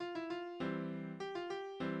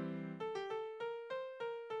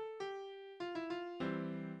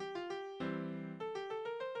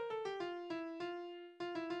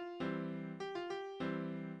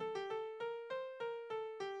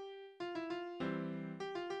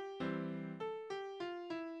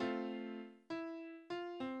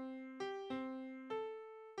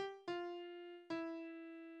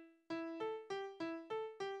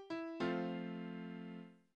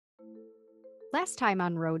Last time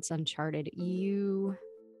on Roads Uncharted, you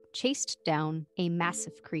chased down a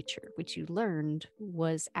massive creature, which you learned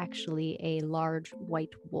was actually a large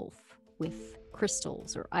white wolf with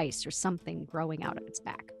crystals or ice or something growing out of its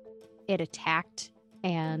back. It attacked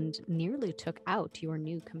and nearly took out your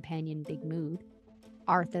new companion, Big Mood.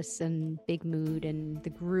 Arthas and Big Mood and the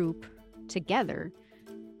group together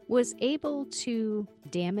was able to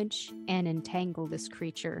damage and entangle this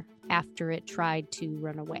creature after it tried to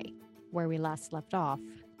run away. Where we last left off,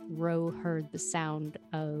 Ro heard the sound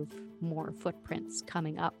of more footprints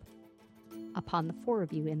coming up upon the four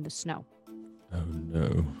of you in the snow. Oh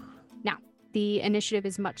no. Now, the initiative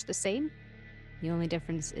is much the same. The only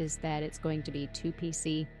difference is that it's going to be 2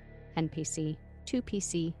 PC, NPC, 2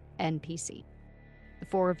 PC, NPC. The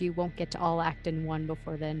four of you won't get to all act in one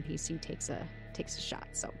before the NPC takes a shot.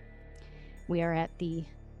 So we are at the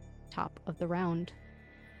top of the round.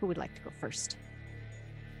 Who would like to go first?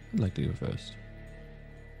 I'd like to go first.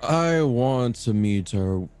 I want to meet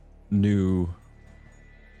our new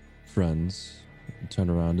friends. Turn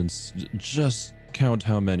around and just count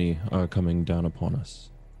how many are coming down upon us.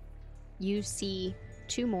 You see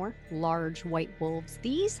 2 more large white wolves.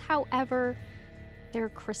 These, however, their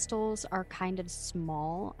crystals are kind of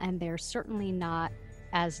small, and they're certainly not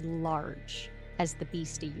as large as the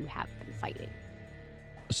beastie you have been fighting.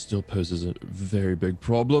 Still poses a very big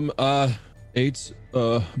problem. 8,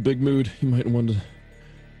 Big Mood, you might want to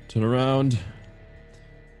turn around.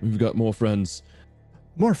 We've got more friends.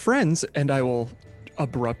 More friends, and I will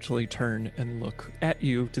abruptly turn and look at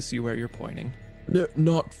you to see where you're pointing. No,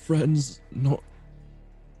 not friends. Not.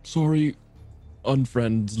 Sorry.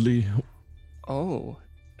 Unfriendly. Oh,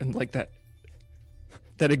 and like that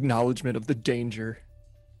acknowledgement of the danger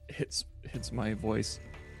hits my voice.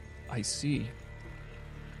 I see.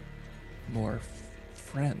 More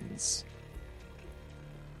friends.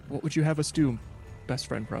 What would you have us do, best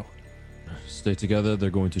friend bro? Stay together. They're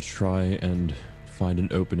going to try and find an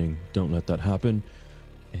opening. Don't let that happen.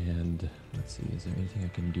 And let's see, is there anything I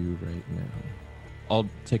can do right now? I'll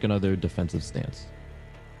take another defensive stance.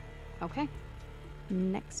 Okay.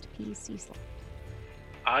 Next PC slot.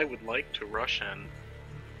 I would like to rush in.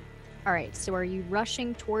 All right, so are you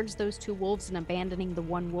rushing towards those 2 wolves and abandoning the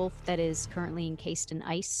one wolf that is currently encased in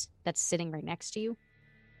ice that's sitting right next to you?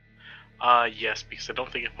 Yes, because I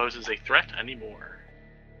don't think it poses a threat anymore.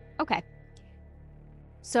 Okay.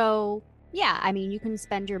 So, yeah, I mean, you can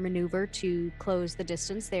spend your maneuver to close the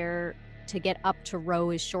distance there. To get up to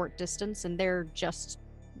Ro is short distance, and they're just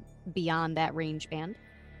beyond that range band.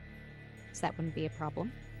 So that wouldn't be a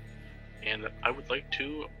problem. And I would like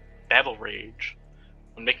to battle rage.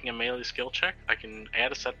 When making a melee skill check, I can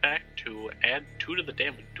add a setback to add 2 to the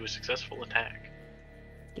damage to a successful attack.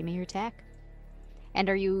 Give me your attack. And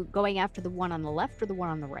are you going after the one on the left or the one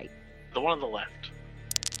on the right? The one on the left.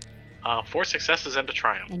 4 successes and a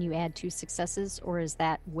triumph. And you add 2 successes, or is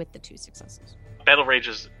that with the 2 successes? Battle rage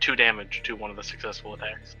is 2 damage to one of the successful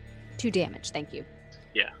attacks. 2 damage, thank you.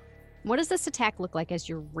 Yeah. What does this attack look like as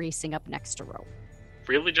you're racing up next to Ro?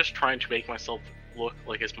 Really just trying to make myself look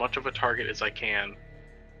like as much of a target as I can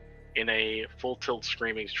in a full tilt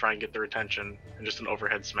screaming to try and get their attention, and just an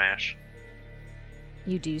overhead smash.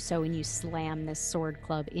 You do so, and you slam this sword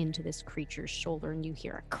club into this creature's shoulder, and you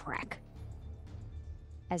hear a crack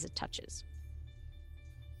as it touches.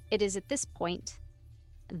 It is at this point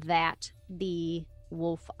that the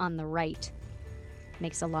wolf on the right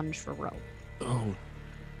makes a lunge for Ro. Oh,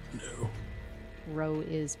 no. Ro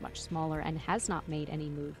is much smaller and has not made any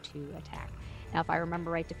move to attack. Now, if I remember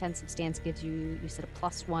right, defensive stance gives you said a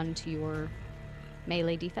 +1 to your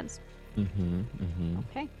melee defense?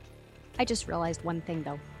 Okay. I just realized one thing,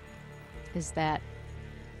 though, is that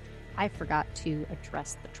I forgot to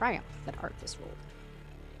address the triumph that Arthas rolled.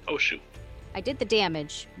 Oh, shoot. I did the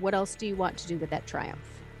damage. What else do you want to do with that triumph?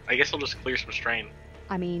 I guess I'll just clear some strain.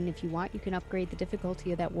 I mean, if you want, you can upgrade the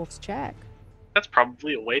difficulty of that wolf's check. That's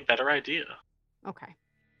probably a way better idea. Okay.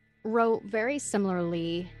 Ro, very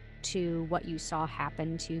similarly to what you saw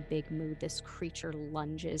happen to Big Mood, this creature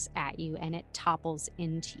lunges at you and it topples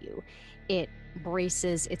into you. It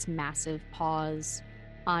braces its massive paws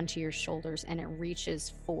onto your shoulders and it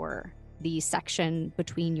reaches for the section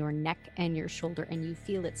between your neck and your shoulder, and you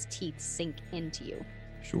feel its teeth sink into you.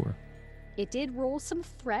 Sure. It did roll some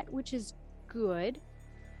threat, which is good.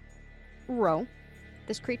 Ro,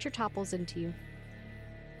 this creature topples into you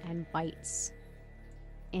and bites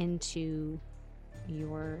into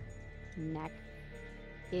your neck.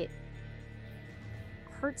 It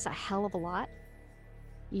hurts a hell of a lot.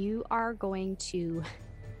 You are going to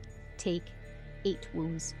take 8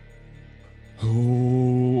 wounds.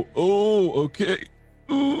 Oh, okay.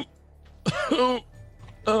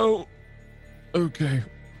 Oh. Okay.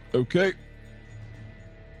 Okay.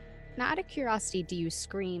 Now, out of curiosity, do you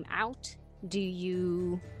scream out? Do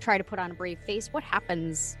you try to put on a brave face? What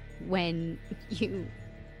happens when you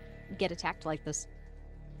get attacked like this?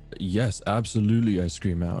 Yes, absolutely. I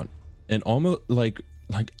scream out, and almost like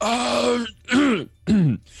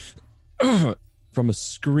from a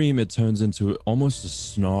scream, it turns into almost a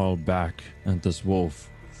snarl back at this wolf.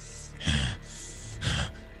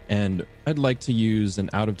 And I'd like to use an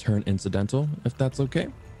out of turn incidental, if that's okay.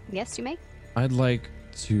 Yes, you may. I'd like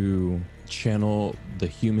to channel the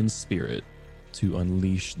human spirit to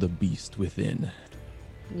unleash the beast within.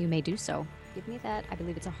 You may do so. Give me that. I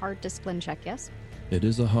believe it's a hard discipline check, yes? It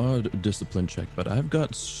is a hard discipline check, but I've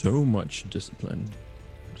got so much discipline,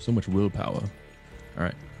 so much willpower. All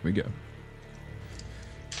right, here we go.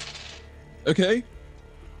 Okay,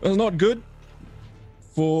 that's not good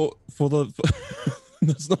for the.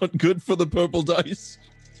 That's not good for the purple dice.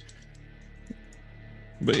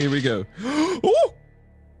 But here we go. Oh!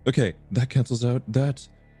 Okay, that cancels out that,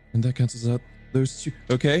 and that cancels out those two.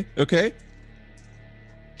 Okay.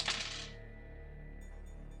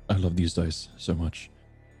 I love these dice so much.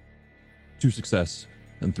 2 success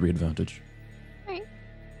and 3 advantage. All right.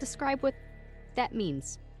 Describe what that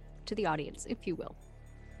means to the audience, if you will.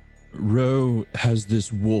 Ro has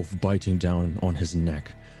this wolf biting down on his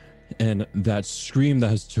neck, and that scream that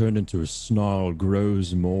has turned into a snarl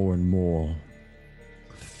grows more and more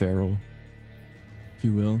feral, if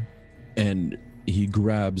you will. And he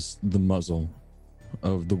grabs the muzzle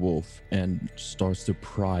of the wolf and starts to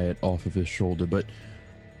pry it off of his shoulder. But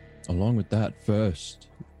along with that, first,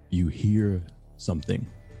 you hear something.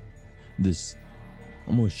 This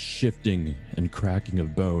almost shifting and cracking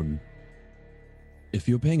of bone. If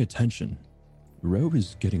you're paying attention, Ro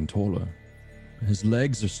is getting taller. His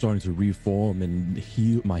legs are starting to reform, and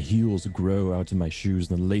my heels grow out of my shoes.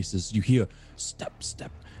 And the laces, you hear step,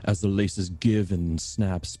 as the laces give and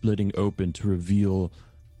snap, splitting open to reveal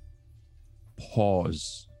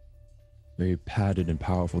paws. Very padded and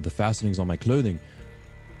powerful. The fastenings on my clothing,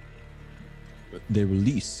 they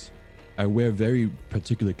release. I wear very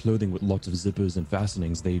particular clothing with lots of zippers and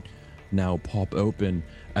fastenings. They now pop open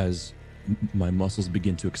as my muscles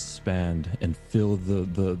begin to expand and fill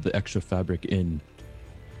the extra fabric in.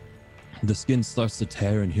 The skin starts to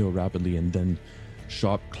tear and heal rapidly, and then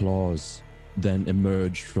sharp claws then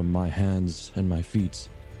emerge from my hands and my feet.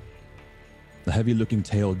 The heavy looking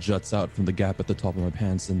tail juts out from the gap at the top of my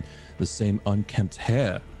pants, and the same unkempt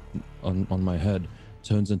hair on my head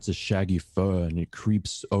turns into shaggy fur, and it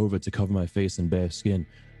creeps over to cover my face and bare skin.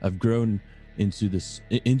 I've grown into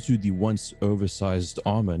the once oversized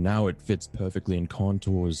armor. Now it fits perfectly and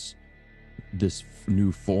contours this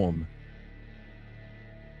new form.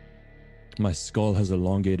 My skull has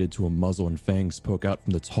elongated to a muzzle, and fangs poke out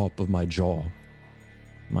from the top of my jaw.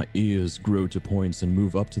 My ears grow to points and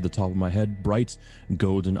move up to the top of my head. Bright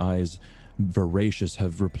golden eyes, voracious,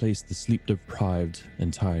 have replaced the sleep-deprived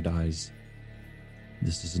and tired eyes.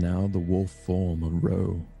 This is now the wolf form of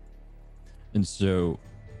Ro. And so,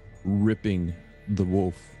 ripping the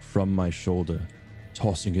wolf from my shoulder,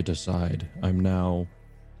 tossing it aside, I'm now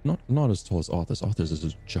not as tall as Arthas. Arthas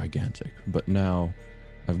is gigantic, but now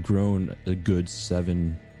I've grown a good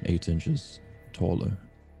 7-8 inches taller.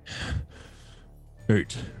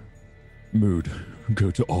 8. Mood, go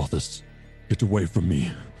to Arthas. Get away from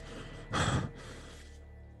me.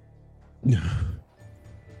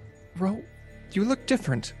 Ro, you look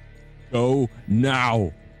different. Go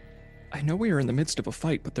now. I know we are in the midst of a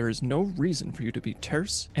fight, but there is no reason for you to be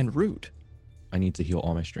terse and rude. I need to heal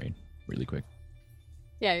all my strain really quick.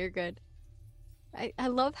 Yeah, you're good. I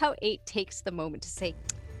love how 8 takes the moment to say,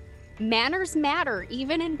 manners matter,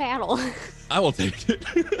 even in battle. I will take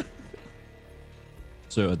it.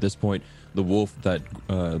 So at this point, the wolf that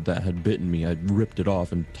had bitten me, I ripped it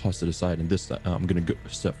off and tossed it aside. And this, I'm going to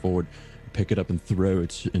step forward, pick it up, and throw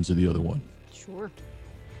it into the other one. Sure.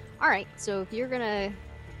 All right, so if you're gonna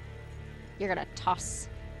toss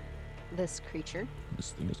this creature.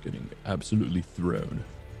 This thing is getting absolutely thrown.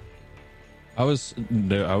 I was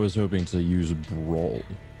hoping to use brawl.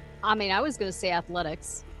 I mean, I was gonna say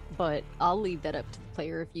athletics, but I'll leave that up to the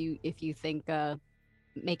player if you think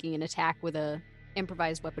making an attack with a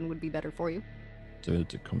improvised weapon would be better for you. To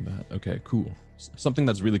combat. Okay, cool. Something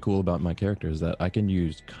that's really cool about my character is that I can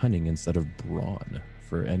use cunning instead of brawn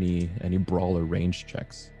for any brawl or range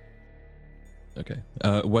checks. Okay.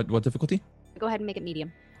 What difficulty? Go ahead and make it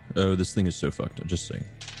medium. Oh, this thing is so fucked. I'm just saying.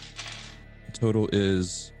 Total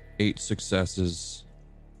is 8 successes,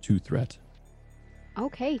 2 threat.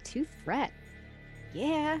 Okay, 2 threat.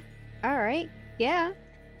 Yeah. All right. Yeah.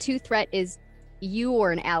 2 threat is you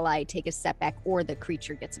or an ally take a setback or the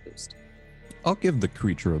creature gets a boost. I'll give the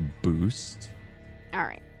creature a boost. All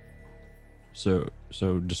right. So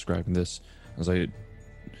describing this as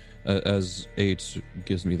 8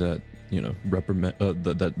 gives me that, reprimand,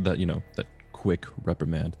 that quick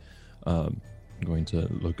reprimand. I'm going to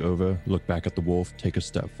look back at the wolf, take a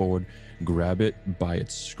step forward, grab it by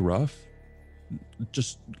its scruff,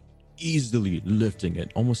 just easily lifting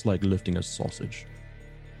it, almost like lifting a sausage.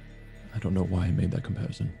 I don't know why I made that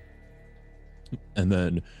comparison. And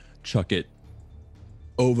then chuck it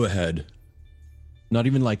overhead. Not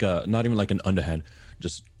even like an underhand,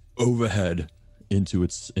 just overhead into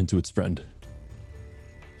its friend.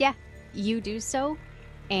 Yeah, you do so.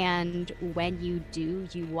 And when you do,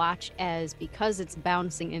 you watch as, because it's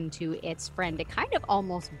bouncing into its friend, it kind of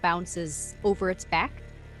almost bounces over its back.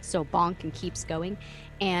 So bonk and keeps going.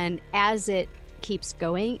 And as it keeps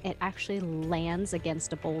going, it actually lands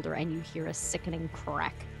against a boulder and you hear a sickening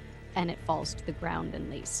crack and it falls to the ground and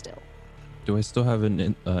lays still. Do I still have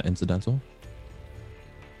an incidental?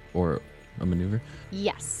 Or a maneuver?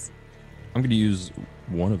 Yes. I'm going to use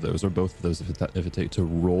one of those or both of those if it takes to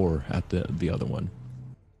roar at the other one.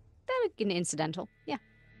 That'd be an incidental. Yeah.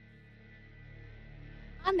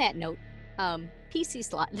 On that note, PC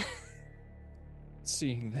slot.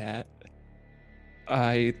 Seeing that,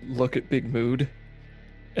 I look at Big Mood,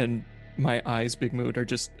 and my eyes, Big Mood, are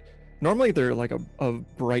just... Normally they're like a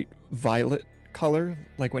bright violet color,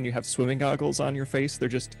 like when you have swimming goggles on your face. They're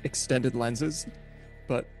just extended lenses.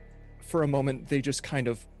 But for a moment, they just kind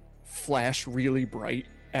of flash really bright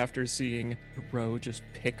after seeing Ro just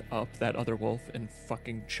pick up that other wolf and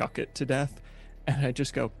fucking chuck it to death. And I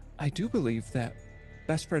just go, I do believe that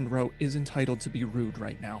best friend Ro is entitled to be rude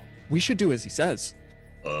right now. We should do as he says.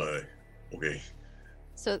 Okay.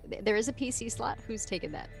 So there is a PC slot. Who's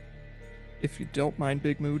taking that? If you don't mind,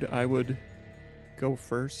 Big Mood, I would go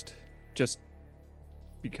first, just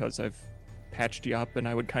because I've patched you up, and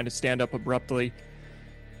I would kind of stand up abruptly,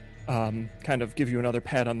 kind of give you another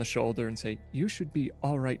pat on the shoulder and say, you should be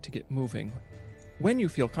all right to get moving when you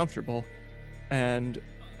feel comfortable. And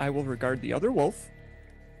I will regard the other wolf,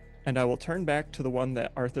 and I will turn back to the one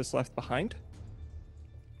that Arthas left behind.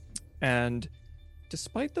 And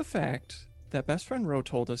despite the fact that best friend Ro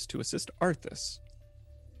told us to assist Arthas,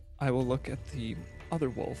 I will look at the other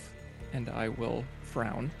wolf and I will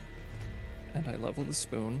frown, and I level the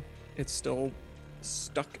spoon. It's still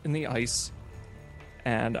stuck in the ice,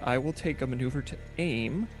 and I will take a maneuver to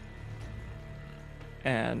aim,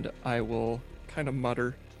 and I will kind of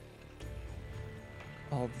mutter,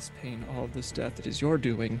 all this pain, all of this death, it is your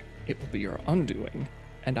doing, it will be your undoing,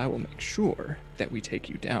 and I will make sure that we take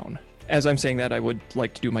you down. As I'm saying that, I would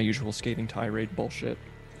like to do my usual skating tirade bullshit,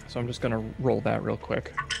 so I'm just gonna roll that real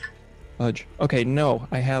quick. Fudge. Okay, no,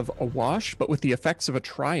 I have a wash, but with the effects of a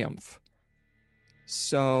triumph.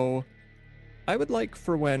 So, I would like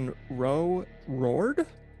for when Ro roared,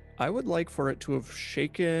 I would like for it to have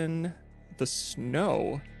shaken the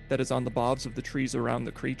snow that is on the boughs of the trees around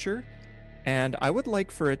the creature, and I would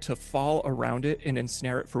like for it to fall around it and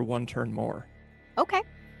ensnare it for one turn more. Okay.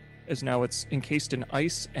 As now it's encased in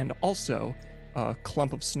ice and also a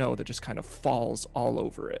clump of snow that just kind of falls all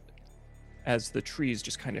over it as the trees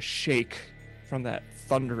just kind of shake from that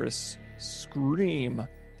thunderous scream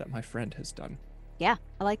that my friend has done. Yeah,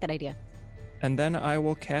 I like that idea. And then I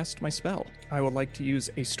will cast my spell. I would like to use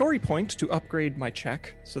a story point to upgrade my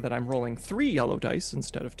check so that I'm rolling 3 yellow dice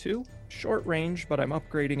instead of 2. Short range, but I'm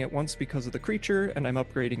upgrading it once because of the creature, and I'm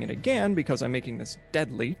upgrading it again because I'm making this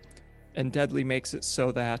deadly. And deadly makes it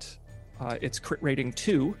so that it's crit rating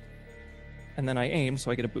 2, and then I aim,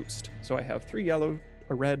 so I get a boost. So I have 3 yellow,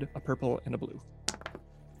 a red, a purple, and a blue.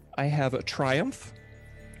 I have a triumph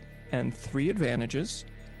and 3 advantages.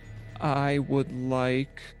 I would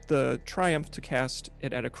like the triumph to cast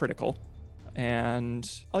it at a critical,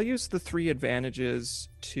 and I'll use the 3 advantages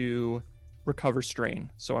to recover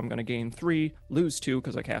strain. So I'm going to gain 3, lose 2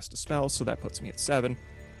 because I cast a spell, so that puts me at 7.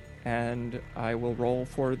 And I will roll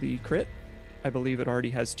for the crit. I believe it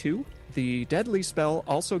already has 2. The deadly spell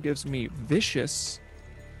also gives me vicious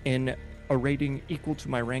in a rating equal to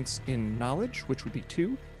my ranks in knowledge, which would be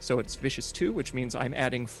 2. So it's vicious 2, which means I'm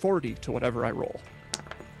adding 40 to whatever I roll,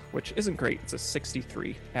 which isn't great. It's a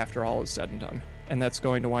 63 after all is said and done. And that's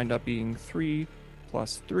going to wind up being 3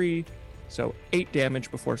 plus 3, so 8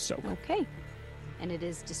 damage before soak. Okay. And it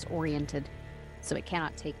is disoriented, so it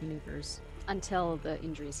cannot take maneuvers until the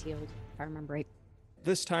injury is healed, if I remember right.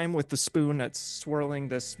 This time with the spoon that's swirling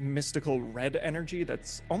this mystical red energy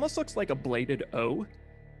that's almost looks like a bladed O,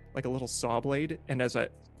 like a little saw blade. And as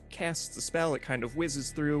it casts the spell, it kind of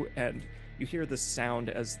whizzes through, and you hear the sound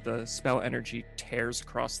as the spell energy tears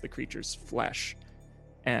across the creature's flesh,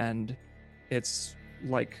 and it's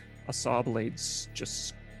like a saw blade's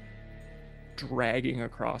just dragging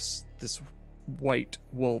across this white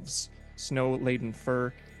wolf's snow-laden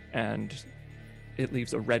fur, and it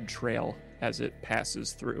leaves a red trail as it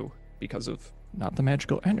passes through because of not the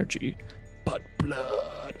magical energy, but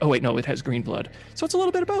blood. Oh wait, no, it has green blood. So it's a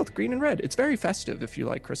little bit of both, green and red. It's very festive if you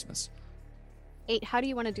like Christmas. 8, how do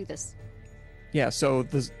you want to do this? Yeah, so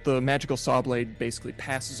the magical saw blade basically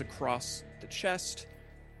passes across the chest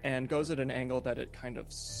and goes at an angle that it kind of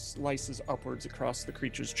slices upwards across the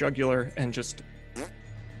creature's jugular, and just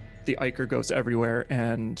the ichor goes everywhere,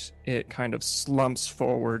 and it kind of slumps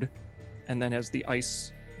forward, and then as the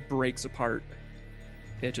ice breaks apart,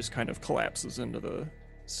 it just kind of collapses into the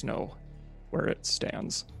snow where it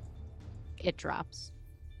stands. It drops.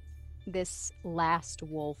 This last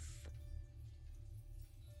wolf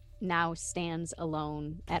now stands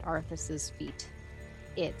alone at Arthas's feet.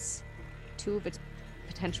 Two of its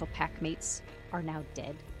potential packmates are now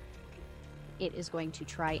dead. It is going to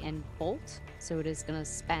try and bolt, so it is going to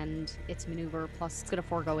spend its maneuver, plus it's going to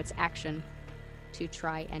forego its action to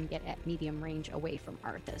try and get at medium range away from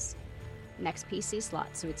Arthas. Next PC slot,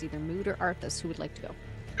 so it's either Mood or Arthas. Who would like to go?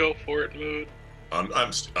 Go for it, Mood.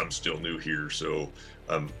 I'm still new here, so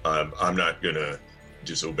I'm not gonna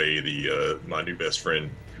disobey the my new best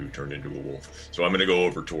friend who turned into a wolf. So I'm gonna go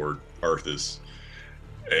over toward Arthas,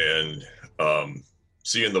 and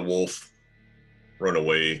seeing the wolf run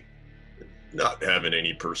away, not having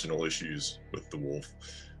any personal issues with the wolf,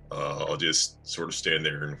 I'll just sort of stand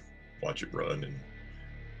there and watch it run and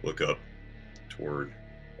look up toward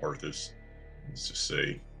Arthas and just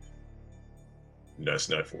say, "That's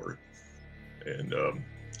not for it." And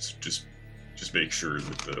just make sure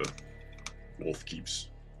that the wolf keeps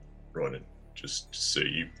running. Just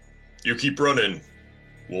say, you keep running,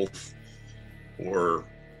 wolf, or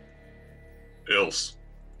else.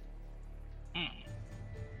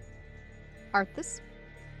 Arthas?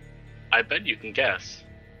 I bet you can guess.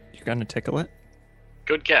 You're gonna tickle it?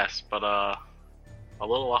 Good guess, but a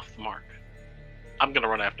little off the mark. I'm gonna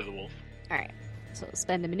run after the wolf. Alright, so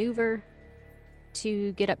spend a maneuver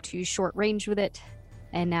to get up to short range with it.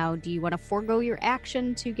 And now, do you want to forego your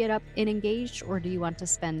action to get up and engage, or do you want to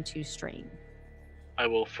spend 2 strain? I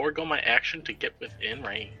will forego my action to get within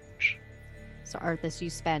range. So Arthas, you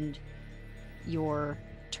spend your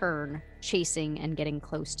turn chasing and getting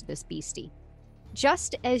close to this beastie.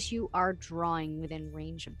 Just as you are drawing within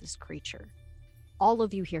range of this creature, all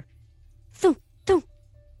of you hear thump, thump,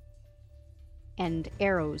 and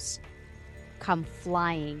arrows come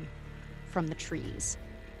flying from the trees,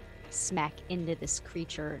 smack into this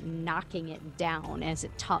creature, knocking it down as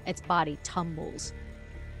its body tumbles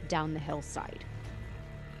down the hillside.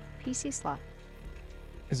 PC slot.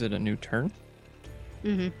 Is it a new turn?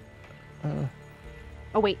 Mm-hmm.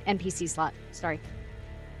 Oh wait, NPC slot. Sorry.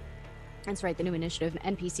 That's right, the new initiative,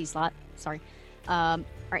 NPC slot. Sorry.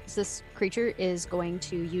 Alright, so this creature is going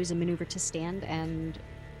to use a maneuver to stand and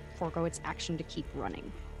forego its action to keep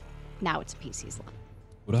running. Now it's a PC slot.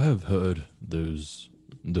 Would I have heard those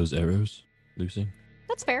arrows, Lucy?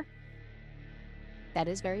 That's fair. That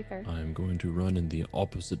is very fair. I'm going to run in the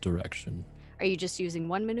opposite direction. Are you just using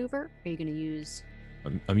one maneuver? Are you going to use...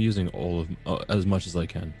 I'm using all of as much as I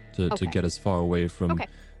can to get as far away from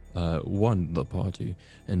one, the party,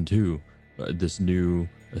 and two, this new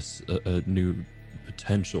new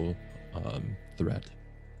potential threat.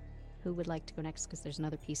 Who would like to go next? Because there's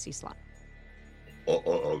another PC slot. I'll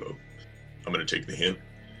go. I'm gonna take the hint.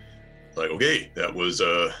 Like, okay, that was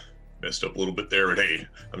messed up a little bit there, but hey,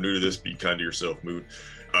 I'm new to this. Be kind to yourself, Mood.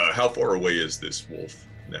 How far away is this wolf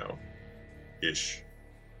now? Ish.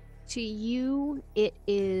 To you, it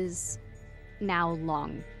is now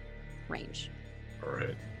long range. All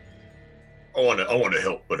right. I want to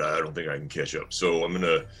help, but I don't think I can catch up. So I'm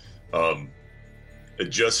gonna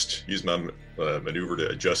use my maneuver to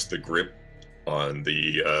adjust the grip on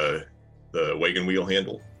the wagon wheel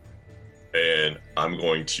handle, and I'm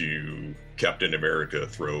going to Captain America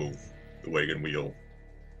throw the wagon wheel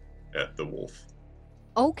at the wolf.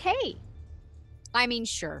 Okay. I mean,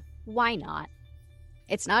 sure. Why not?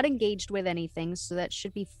 It's not engaged with anything, so that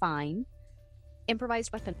should be fine.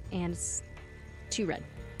 Improvised weapon, and 2 red.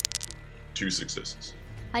 2 successes.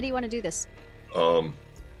 How do you want to do this? All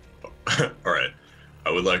right.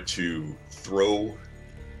 I would like to throw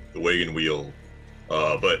the wagon wheel,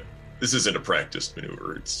 but this isn't a practiced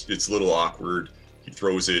maneuver. It's a little awkward. He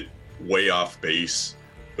throws it way off base,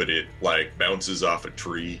 but it like bounces off a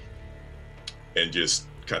tree and just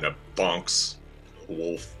kind of bonks a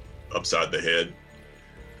wolf upside the head.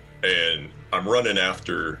 and I'm running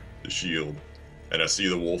after the shield, and I see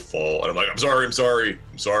the wolf fall, and I'm like, I'm sorry, I'm sorry,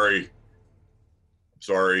 I'm sorry, I'm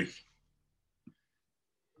sorry,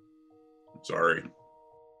 I'm sorry.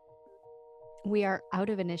 We are out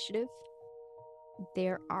of initiative.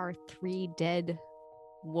 There are 3 dead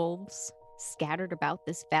wolves scattered about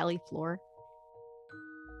this valley floor.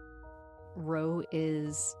 Ro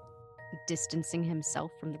is distancing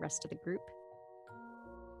himself from the rest of the group.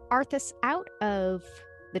 Arthas, out of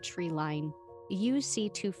the tree line, you see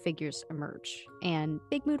 2 figures emerge. And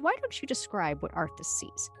Big Mood, why don't you describe what Arthas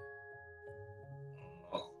sees?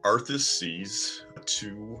 Arthas sees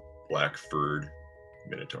 2 black-furred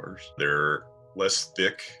minotaurs. They're less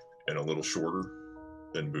thick and a little shorter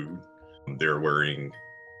than Mood. They're wearing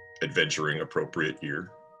adventuring appropriate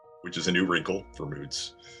gear, which is a new wrinkle for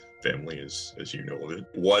Mood's family, as you know of it.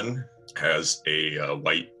 One has a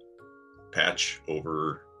white patch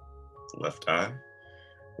over the left eye.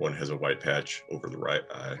 One has a white patch over the right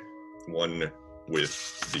eye. One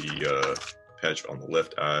with the patch on the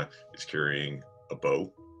left eye is carrying a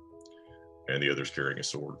bow, and the other's carrying a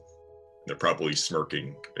sword. They're probably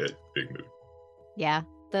smirking at Big Mood. Yeah,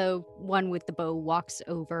 the one with the bow walks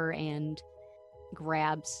over and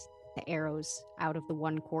grabs the arrows out of the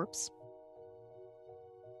one corpse.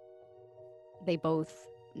 They both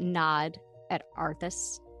nod at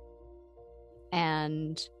Arthas,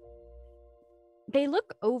 and they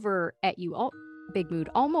look over at you, all, Big Mood,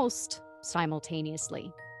 almost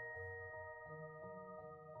simultaneously.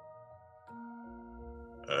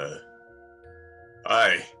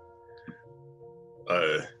 Hi.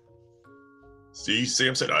 See,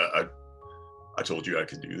 Samson, I told you I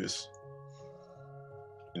could do this.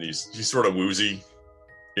 And he's sort of woozy,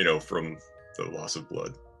 from the loss of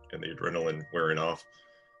blood and the adrenaline wearing off.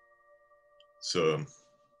 So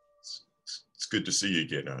it's good to see you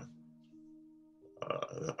again.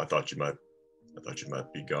 I thought you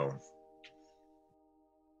might be gone.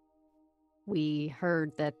 We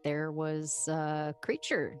heard that there was a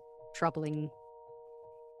creature troubling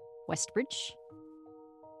Westbridge,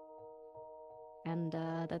 and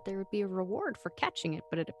that there would be a reward for catching it,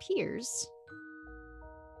 but it appears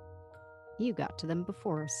you got to them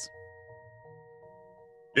before us.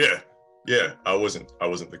 Yeah, I wasn't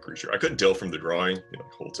the creature. I couldn't tell from the drawing.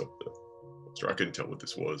 Holds up the holster. I couldn't tell what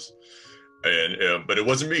this was, and but it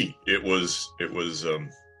wasn't me. It was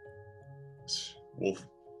this wolf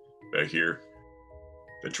back here.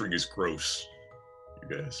 That tree is gross,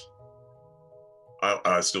 you guys.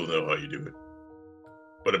 I still know how you do it,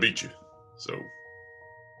 but I beat you. So.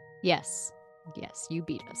 Yes, you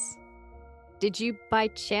beat us. Did you by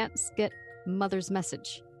chance get Mother's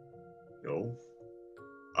message? No.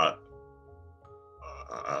 I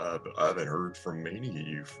haven't heard from any of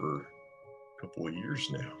you for a couple of years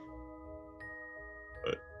now.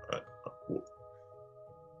 But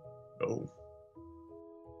no.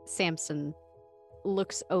 Samson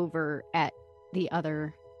looks over at the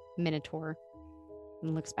other Minotaur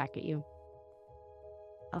and looks back at you.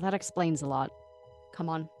 Oh, that explains a lot. Come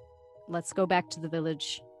on, let's go back to the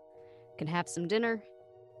village. Can have some dinner,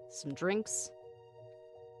 some drinks,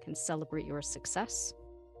 can celebrate your success,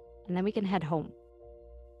 and then we can head home.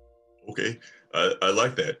 Okay, I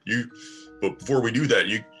like that. But before we do that,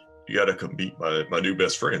 you gotta come meet my new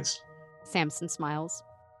best friends. Samson smiles.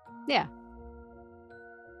 Yeah,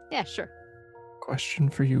 sure. Question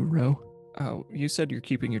for you, Ro. You said you're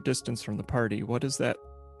keeping your distance from the party. What does that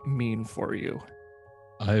mean for you?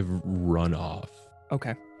 I've run off.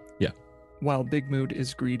 Okay. Yeah. While Big Mood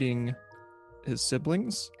is greeting his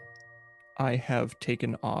siblings, I have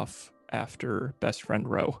taken off after best friend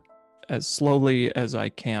Ro as slowly as I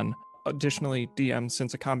can. Additionally, DM,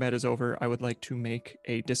 since the combat is over, I would like to make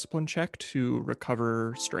a discipline check to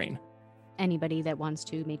recover strain. Anybody that wants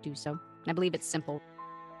to may do so. I believe it's simple.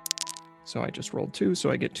 So I just rolled 2,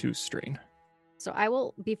 so I get 2 strain. So I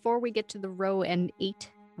will, before we get to the Ro and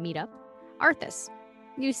 8 meetup, Arthas,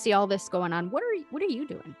 you see all this going on. What are you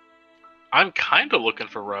doing? I'm kind of looking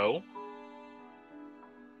for Ro.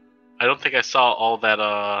 I don't think I saw all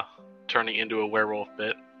that turning into a werewolf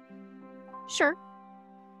bit. Sure.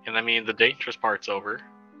 And I mean, the dangerous part's over.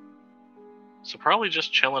 So probably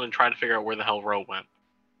just chilling and trying to figure out where the hell Ro went.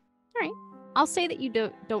 All right. I'll say that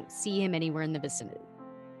you don't see him anywhere in the vicinity.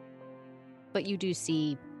 But you do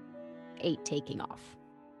see 8 taking off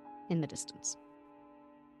in the distance.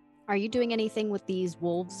 Are you doing anything with these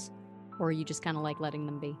wolves? Or are you just kind of like letting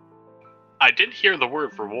them be? I did hear the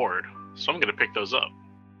word reward, so I'm going to pick those up.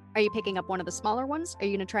 Are you picking up one of the smaller ones? Are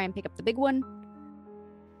you going to try and pick up the big one?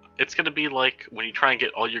 It's going to be like when you try and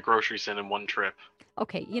get all your groceries in one trip.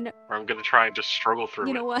 Okay, Or I'm going to try and just struggle through it.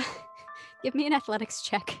 You know what? Give me an athletics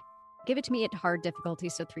check. Give it to me at hard difficulty,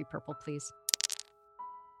 so 3 purple, please.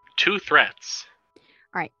 2 threats.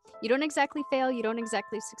 All right. You don't exactly fail, you don't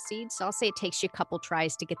exactly succeed, so I'll say it takes you a couple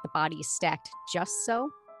tries to get the bodies stacked just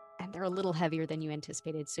so. And they're a little heavier than you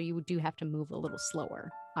anticipated, so you do have to move a little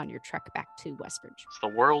slower on your trek back to Westbridge. It's the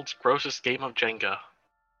world's grossest game of Jenga.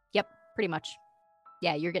 Yep, pretty much.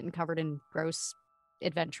 Yeah, you're getting covered in gross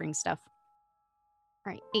adventuring stuff.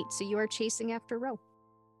 All right, 8. So you are chasing after Ro.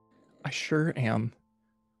 I sure am.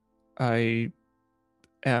 I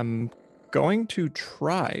am going to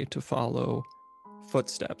try to follow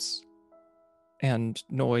footsteps and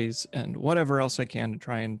noise and whatever else I can to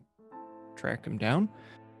try and track him down,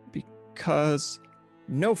 because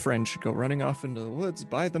no friend should go running off into the woods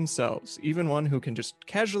by themselves, even one who can just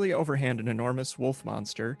casually overhand an enormous wolf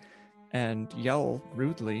monster and yell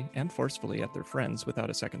rudely and forcefully at their friends without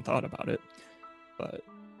a second thought about it. But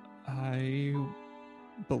I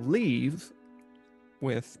believe,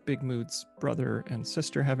 with Big Mood's brother and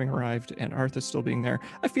sister having arrived and Arthas still being there,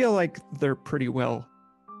 I feel like they're pretty well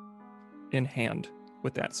in hand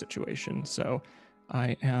with that situation. So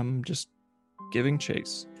I am just giving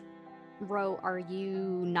chase. Ro, are you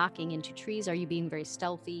knocking into trees? Are you being very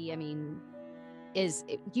stealthy? I mean,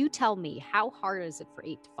 you tell me, how hard is it for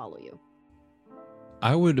 8 to follow you?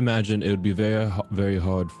 I would imagine it would be very, very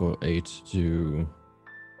hard for 8 to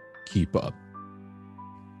keep up.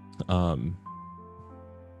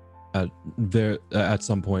 At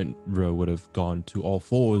some point, Ro would have gone to all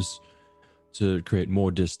fours to create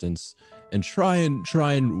more distance and try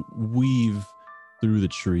and weave through the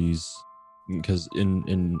trees. Because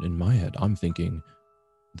in my head, I'm thinking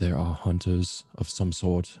there are hunters of some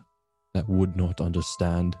sort that would not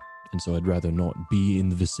understand, and so I'd rather not be in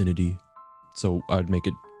the vicinity. So I'd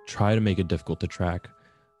try to make it difficult to track,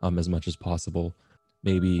 as much as possible.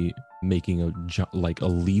 Maybe making a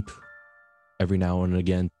leap every now and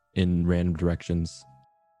again in random directions.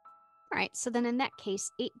 All right, so then in that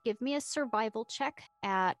case, 8, give me a survival check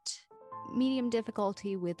at medium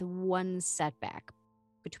difficulty with 1 setback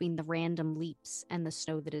between the random leaps and the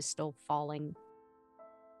snow that is still falling.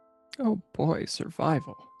 Oh boy,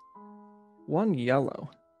 survival. 1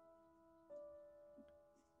 yellow.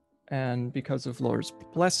 And because of Lore's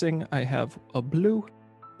blessing, I have a blue,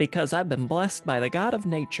 because I've been blessed by the god of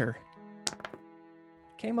nature.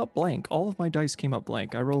 Came up blank. All of my dice came up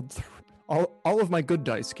blank. I rolled all of my good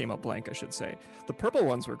dice came up blank, I should say. The purple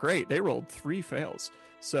ones were great. They rolled 3 fails.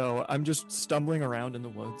 So I'm just stumbling around in the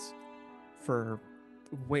woods for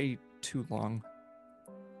way too long.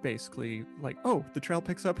 Basically, like, oh, the trail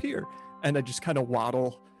picks up here. And I just kind of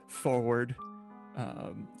waddle forward,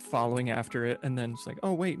 following after it. And then it's like,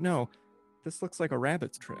 oh, wait, no, this looks like a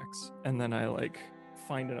rabbit's tracks. And then I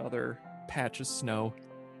find another patch of snow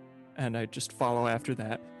and I just follow after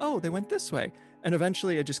that. Oh, they went this way. And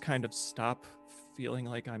eventually I just kind of stop feeling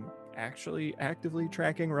like I'm actually actively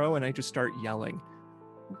tracking Ro, and I just start yelling,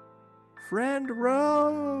 "Friend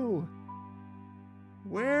Ro!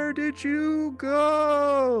 Where did you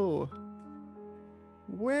go?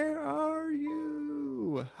 Where are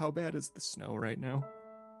you?" How bad is the snow right now?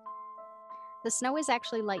 The snow is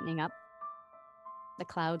actually lightening up. The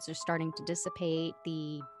clouds are starting to dissipate.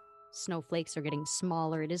 The snowflakes are getting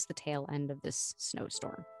smaller. It is the tail end of this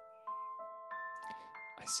snowstorm.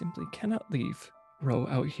 I simply cannot leave Ro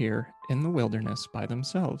out here in the wilderness by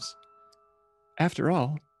themselves. After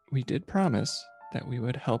all, we did promise that we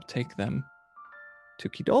would help take them to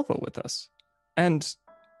Kidolvo with us. And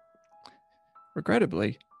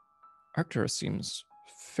regrettably, Arcturus seems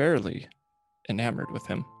fairly enamored with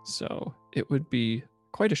him, so it would be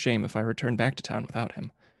quite a shame if I returned back to town without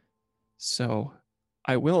him. So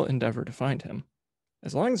I will endeavor to find him,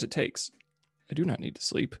 as long as it takes. I do not need to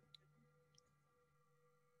sleep.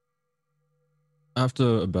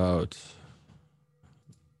 After about,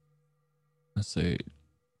 let's say,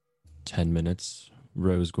 10 minutes,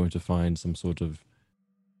 Ro's going to find some sort of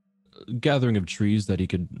gathering of trees that he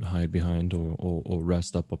could hide behind or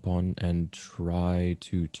rest up upon and try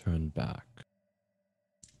to turn back.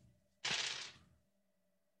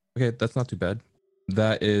 Okay, that's not too bad.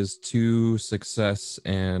 That is 2 success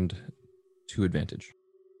and 2 advantage.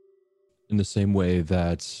 In the same way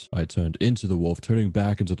that I turned into the wolf, turning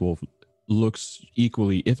back into the wolf looks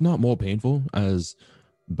equally, if not more painful, as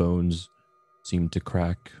bones seem to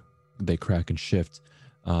crack. They crack and shift,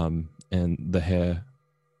 and the hair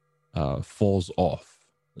falls off,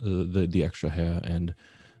 the extra hair, and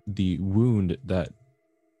the wound that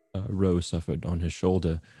Ro suffered on his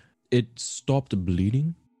shoulder, it stopped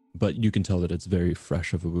bleeding, but you can tell that it's very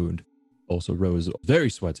fresh of a wound. Also, Ro is very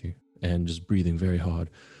sweaty and just breathing very hard.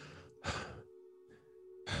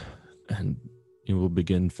 And he will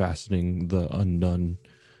begin fastening the undone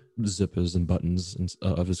zippers and buttons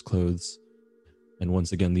of his clothes. And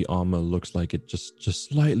once again, the armor looks like it just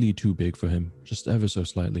slightly too big for him, just ever so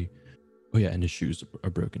slightly. Oh yeah, and his shoes are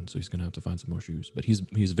broken, so he's gonna have to find some more shoes. But he's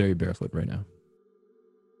very barefoot right now.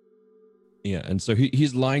 Yeah, and so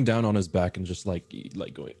he's lying down on his back and just like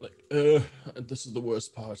going like, this is the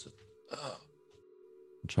worst part.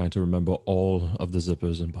 I'm trying to remember all of the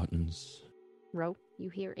zippers and buttons. Ro, you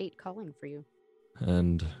hear 8 calling for you.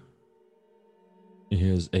 And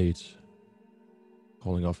here's 8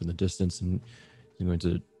 calling off in the distance, and he's going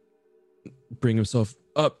to bring himself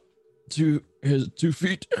up to his 2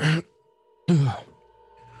 feet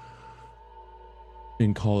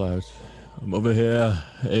and call out, I'm over here,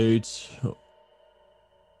 8.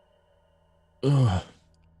 I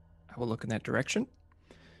will look in that direction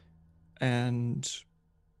and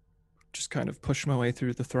just kind of push my way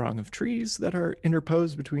through the throng of trees that are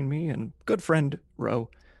interposed between me and good friend Ro.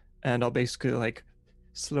 And I'll basically like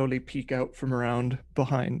slowly peek out from around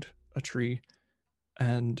behind a tree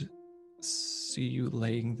and see you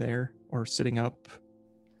laying there or sitting up.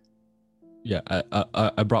 Yeah,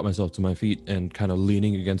 I brought myself to my feet and kind of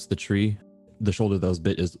leaning against the tree. The shoulder that was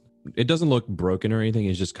bit it doesn't look broken or anything.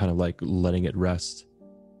 It's just kind of like letting it rest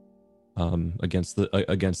against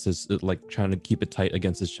his, like trying to keep it tight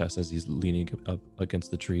against his chest as he's leaning up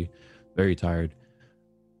against the tree, very tired.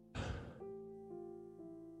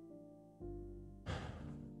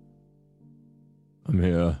 I'm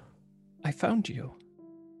here. I found you.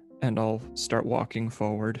 And I'll start walking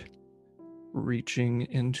forward, reaching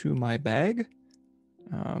into my bag.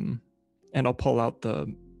 And I'll pull out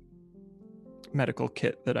the medical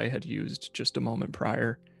kit that I had used just a moment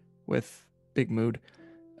prior with Big Mood.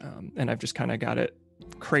 And I've just kind of got it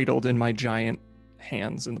cradled in my giant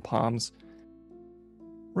hands in the palms.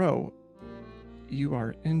 Ro, you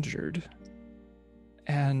are injured.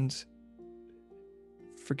 And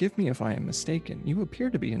forgive me if I am mistaken, you appear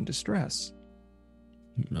to be in distress.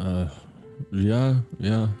 Yeah.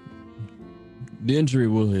 The injury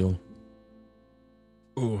will heal.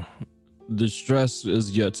 Oh, the stress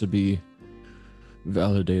is yet to be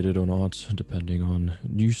validated or not, depending on.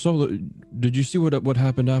 Did you see what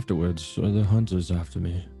happened afterwards? Are the hunters after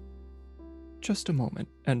me? Just a moment,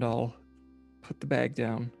 and I'll put the bag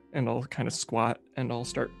down, and I'll kind of squat, and I'll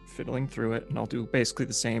start fiddling through it, and I'll do basically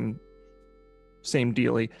the same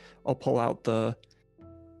dealy. I'll pull out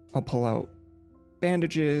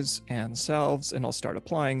bandages and salves, and I'll start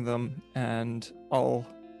applying them, and I'll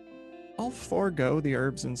forego the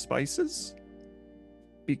herbs and spices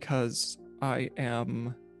because I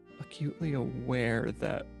am acutely aware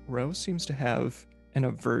that Rose seems to have an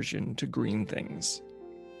aversion to green things.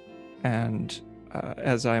 And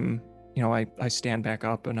as I'm, I stand back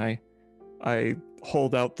up and I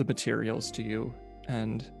hold out the materials to you,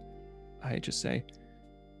 and I just say,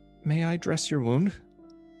 may I dress your wound?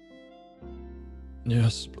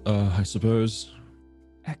 Yes, I suppose.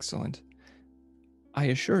 Excellent. I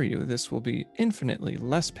assure you this will be infinitely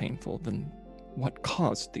less painful than what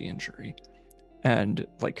caused the injury. And,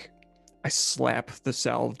 I slap the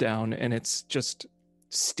salve down, and it's just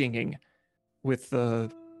stinging with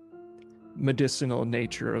the medicinal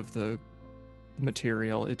nature of the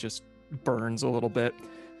material. It just burns a little bit.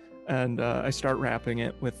 And I start wrapping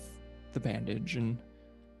it with the bandage, and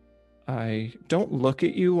I don't look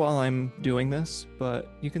at you while I'm doing this, but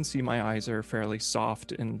you can see my eyes are fairly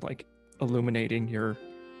soft and illuminating your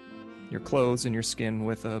clothes and your skin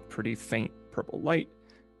with a pretty faint purple light.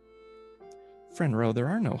 Friend Ro, there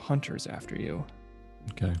are no hunters after you.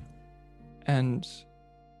 Okay. And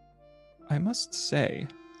I must say,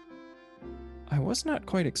 I was not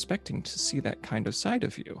quite expecting to see that kind of side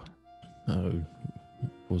of you. I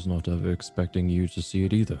was not ever expecting you to see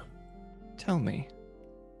it either. Tell me,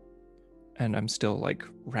 and I'm still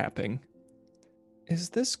rapping, is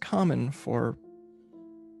this common for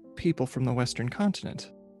people from the Western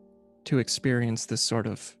continent to experience this sort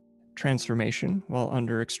of transformation while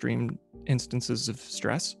under extreme instances of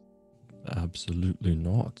stress? Absolutely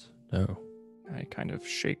not. No. I kind of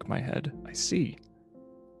shake my head. I see.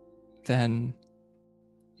 Then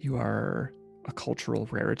you are a cultural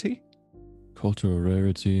rarity? Cultural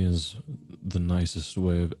rarity is the nicest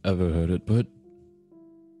way I've ever heard it, but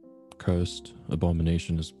cursed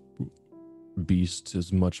abomination is beast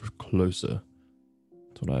is much closer.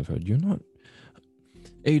 That's what I've heard. You're not...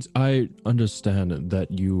 8, I understand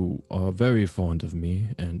that you are very fond of me,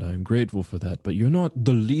 and I'm grateful for that, but you're not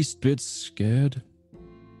the least bit scared?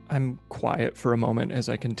 I'm quiet for a moment as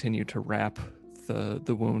I continue to wrap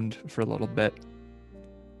the wound for a little bit.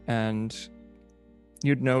 And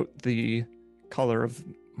you'd note the color of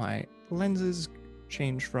my lenses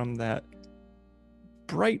change from that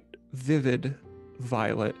bright, vivid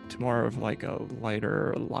violet to more of like a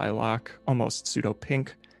lighter lilac, almost pseudo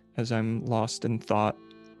pink, as I'm lost in thought.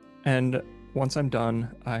 And once I'm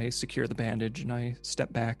done, I secure the bandage and I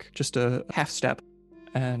step back just a half step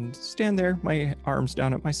and stand there, my arms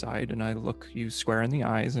down at my side, and I look you square in the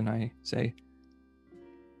eyes and I say,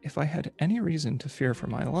 if I had any reason to fear for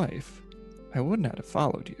my life, I would not have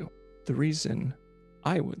followed you. The reason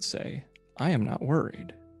I would say I am not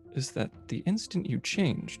worried is that the instant you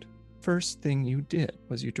changed, first thing you did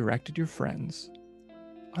was you directed your friends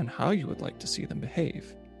on how you would like to see them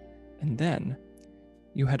behave. And then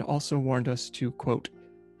you had also warned us to, quote,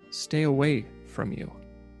 stay away from you.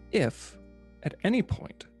 If, at any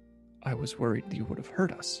point, I was worried that you would have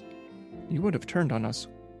hurt us, you would have turned on us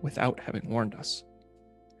without having warned us.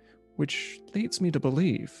 Which leads me to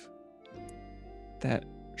believe that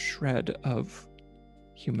shred of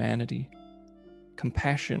humanity,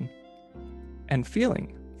 compassion, and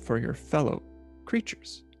feeling for your fellow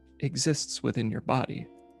creatures exists within your body,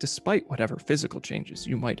 despite whatever physical changes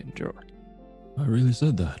you might endure. I really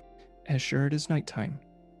said that. As sure it is nighttime,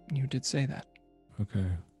 you did say that. Okay.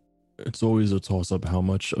 It's always a toss-up how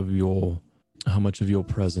much of your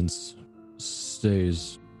presence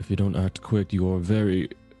stays. If you don't act quick, you are very,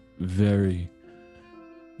 very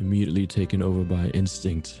immediately taken over by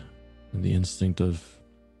instinct. And the instinct of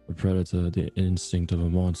a predator, the instinct of a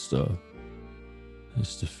monster,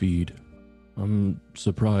 is to feed. I'm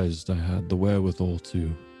surprised I had the wherewithal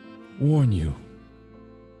to warn you.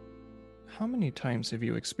 How many times have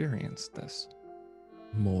you experienced this?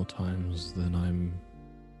 More times than I'm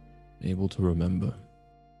able to remember.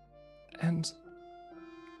 And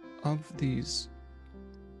of these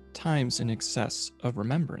times in excess of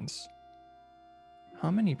remembrance, how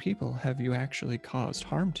many people have you actually caused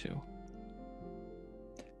harm to?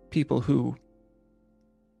 People who,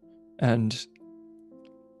 and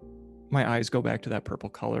my eyes go back to that purple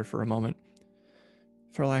color for a moment,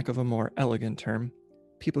 for lack of a more elegant term,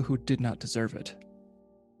 people who did not deserve it.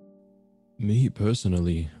 Me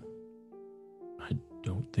personally, I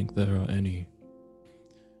don't think there are any.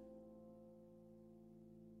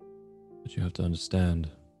 But you have to understand,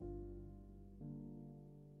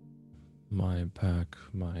 my pack,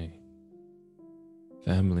 my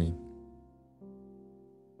family,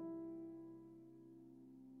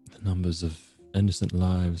 the numbers of innocent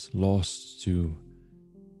lives lost to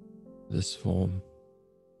this form,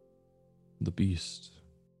 the beast.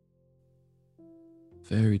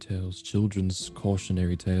 Fairy tales, children's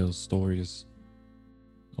cautionary tales, stories,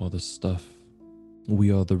 all this stuff.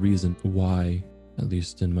 We are the reason why, at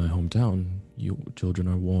least in my hometown, you children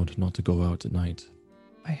are warned not to go out at night.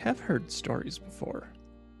 I have heard stories before,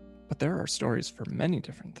 but there are stories for many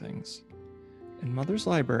different things. And Mother's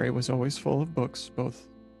library was always full of books, both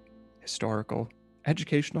historical,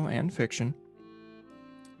 educational, and fiction.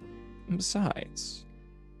 And besides,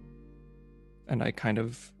 and I kind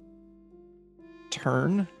of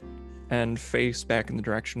turn and face back in the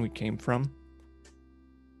direction we came from.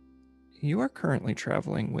 You are currently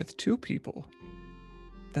traveling with two people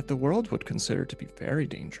that the world would consider to be very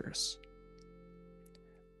dangerous.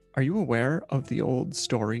 Are you aware of the old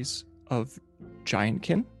stories of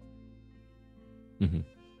Giantkin? Mm-hmm.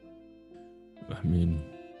 I mean,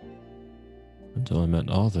 until I met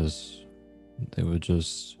Arthas, they were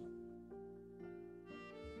just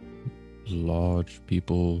large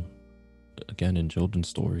people, again in children's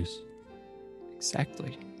stories.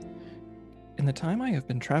 Exactly. In the time I have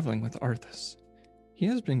been traveling with Arthas, he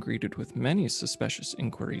has been greeted with many suspicious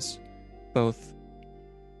inquiries, both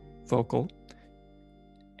vocal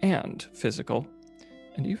and physical,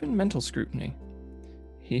 and even mental scrutiny.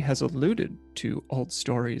 He has alluded to old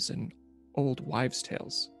stories and old wives'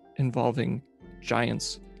 tales involving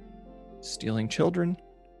giants stealing children,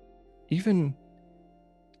 even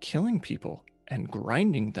killing people and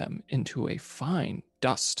grinding them into a fine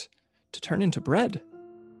dust to turn into bread,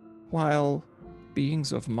 while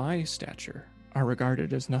beings of my stature are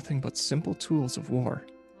regarded as nothing but simple tools of war,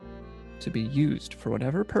 to be used for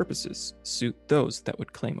whatever purposes suit those that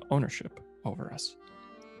would claim ownership over us.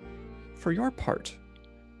 For your part,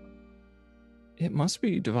 it must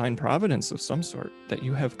be divine providence of some sort that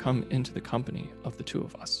you have come into the company of the two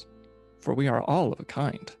of us, for we are all of a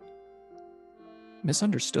kind.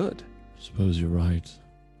 Misunderstood. I suppose you're right.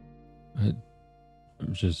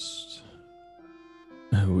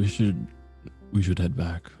 We should head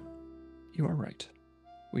back. You are right.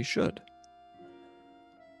 We should.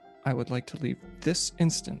 I would like to leave this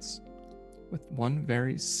instance with one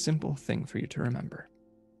very simple thing for you to remember.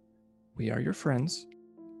 We are your friends,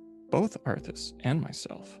 both Arthas and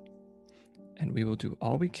myself, and we will do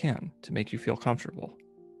all we can to make you feel comfortable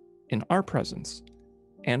in our presence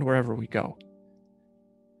and wherever we go.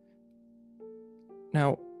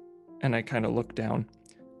 Now, and I kind of look down,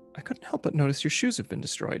 I couldn't help but notice your shoes have been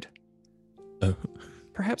destroyed. Oh.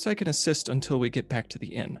 Perhaps I can assist until we get back to the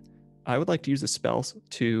inn. I would like to use a spell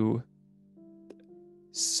to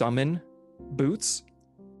summon boots.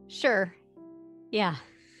 Sure. Yeah.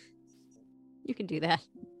 You can do that.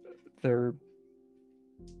 They're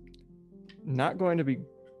not going to be...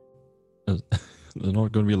 They're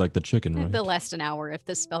not going to be like the chicken, right? They'll last an hour if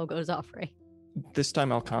the spell goes off, right? This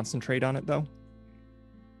time I'll concentrate on it, though,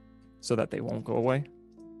 so that they won't go away.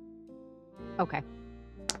 Okay.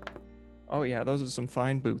 Oh yeah, those are some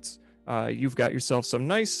fine boots. You've got yourself some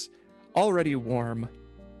nice, already warm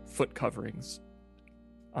foot coverings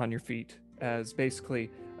on your feet. As basically,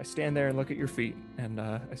 I stand there and look at your feet, and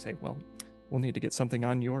I say, well, we'll need to get something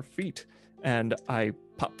on your feet. And I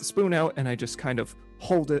pop the spoon out, and I just kind of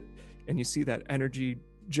hold it, and you see that energy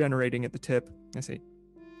generating at the tip. I say,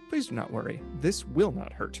 please do not worry. This will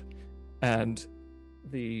not hurt. And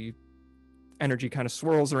the energy kind of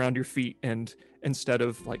swirls around your feet, and instead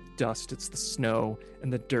of like dust, it's the snow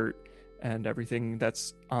and the dirt and everything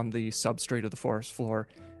that's on the substrate of the forest floor,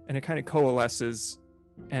 and it kind of coalesces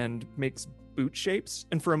and makes boot shapes.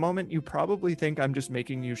 And for a moment you probably think I'm just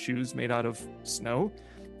making you shoes made out of snow,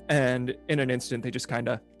 and in an instant they just kind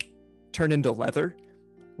of turn into leather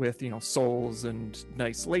with, you know, soles and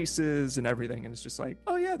nice laces and everything, and it's just like,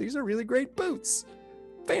 oh yeah, these are really great boots.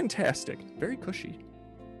 Fantastic. Very cushy.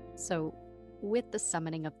 So with the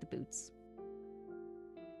summoning of the boots,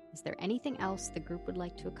 is there anything else the group would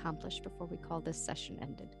like to accomplish before we call this session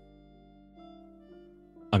ended?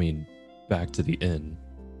 I mean, back to the inn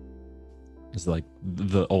is like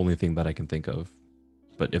the only thing that I can think of.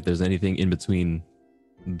 But if there's anything in between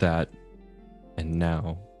that and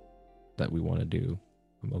now that we want to do,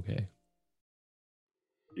 I'm okay.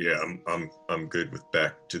 Yeah, I'm good with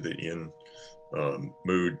back to the inn.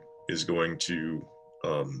 Mood is going to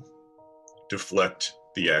deflect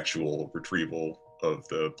the actual retrieval of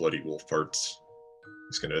the bloody wolf parts.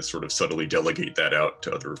 He's going to sort of subtly delegate that out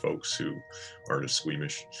to other folks who aren't as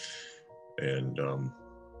squeamish. And then,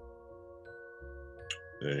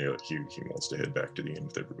 you know, he wants to head back to the inn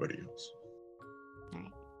with everybody else. All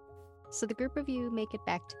right. So the group of you make it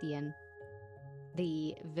back to the inn.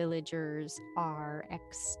 The villagers are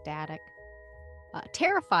ecstatic.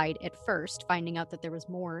 Terrified at first, finding out that there was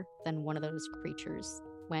more than one of those creatures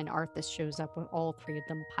when Arthas shows up with all three of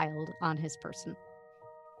them piled on his person.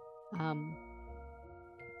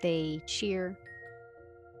 They cheer.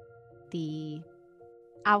 The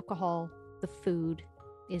alcohol, the food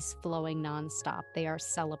is flowing nonstop. They are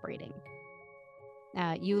celebrating.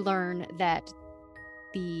 You learn that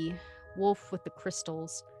the wolf with the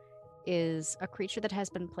crystals is a creature that has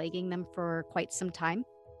been plaguing them for quite some time.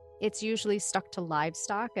 It's usually stuck to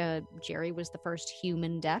livestock. Jerry was the first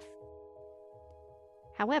human death.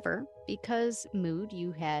 However, because Mood,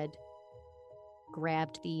 you had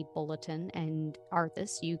grabbed the bulletin, and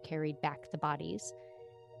Arthas, you carried back the bodies,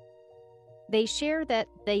 they share that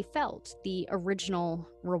they felt the original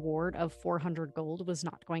reward of 400 gold was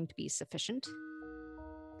not going to be sufficient.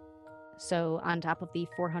 So on top of the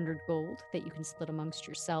 400 gold that you can split amongst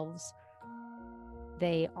yourselves,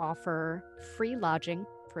 they offer free lodging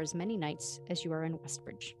for as many nights as you are in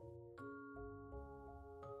Westbridge.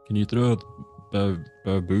 Can you throw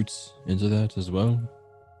boots into that as well?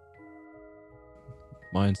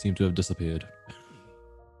 Mine seem to have disappeared.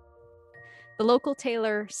 The local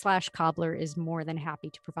tailor / cobbler is more than happy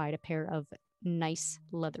to provide a pair of nice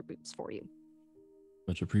leather boots for you.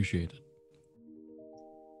 Much appreciated.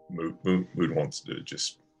 Mood wants to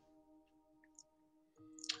just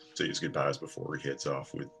say his goodbyes before he heads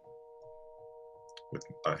off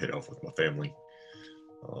I head off with my family.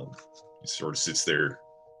 He sort of sits there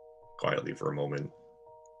quietly for a moment,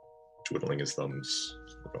 twiddling his thumbs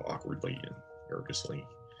awkwardly and nervously.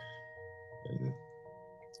 And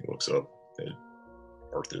he looks up at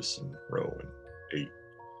Arthas and Ro and 8,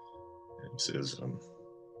 and he says,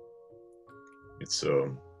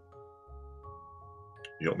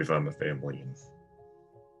 you helped me find my family, and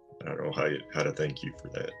I don't know how to thank you for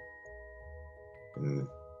that. And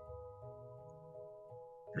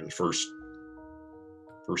you're the first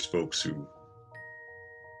folks who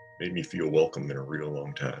made me feel welcome in a real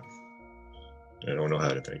long time. And I don't know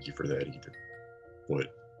how to thank you for that either.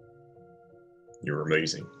 But you're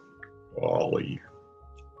amazing, all of you.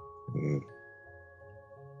 And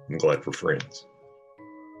I'm glad we're friends.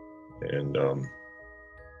 And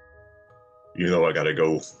even though I gotta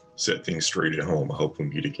go set things straight at home, I hope we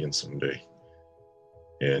meet again someday.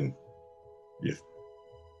 And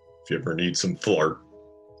If you ever need some flart,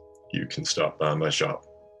 you can stop by my shop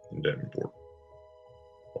in Davenport.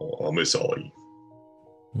 I'll miss all of you.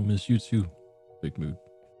 We'll miss you too, Big Mood.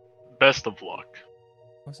 Best of luck.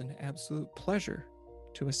 It was an absolute pleasure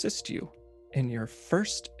to assist you in your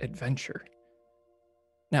first adventure.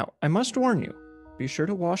 Now, I must warn you, be sure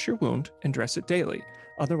to wash your wound and dress it daily.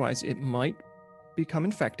 Otherwise, it might become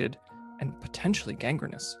infected and potentially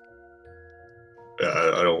gangrenous.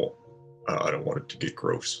 I don't want it to get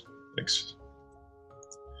gross. Thanks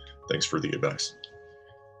for the advice.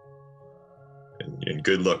 And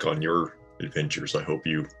good luck on your adventures. I hope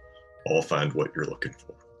you all find what you're looking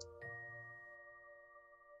for.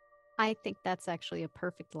 I think that's actually a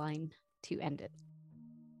perfect line to end it.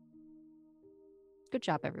 Good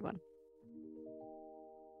job, everyone.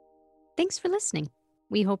 Thanks for listening.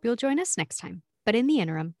 We hope you'll join us next time. But in the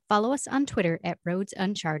interim, follow us on Twitter at Roads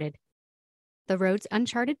Uncharted. The Roads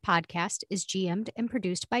Uncharted podcast is GM'd and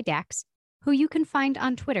produced by Dax, who you can find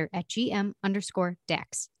on Twitter at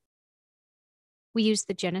GM_Dax. We use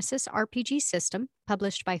the Genesis RPG system,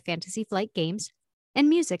 published by Fantasy Flight Games, and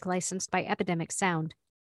music licensed by Epidemic Sound.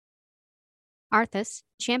 Arthas,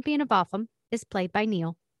 Champion of Opham, is played by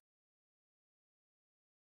Neil.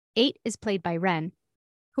 8 is played by Ren,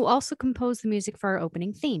 who also composed the music for our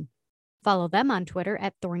opening theme. Follow them on Twitter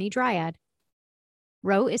at Thorny Dryad.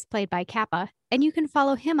 Ro is played by Kappa, and you can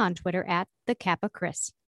follow him on Twitter at the Kappa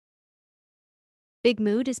Chris. Big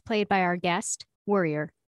Mood is played by our guest,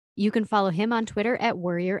 Worrier. You can follow him on Twitter at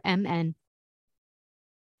WorrierMN.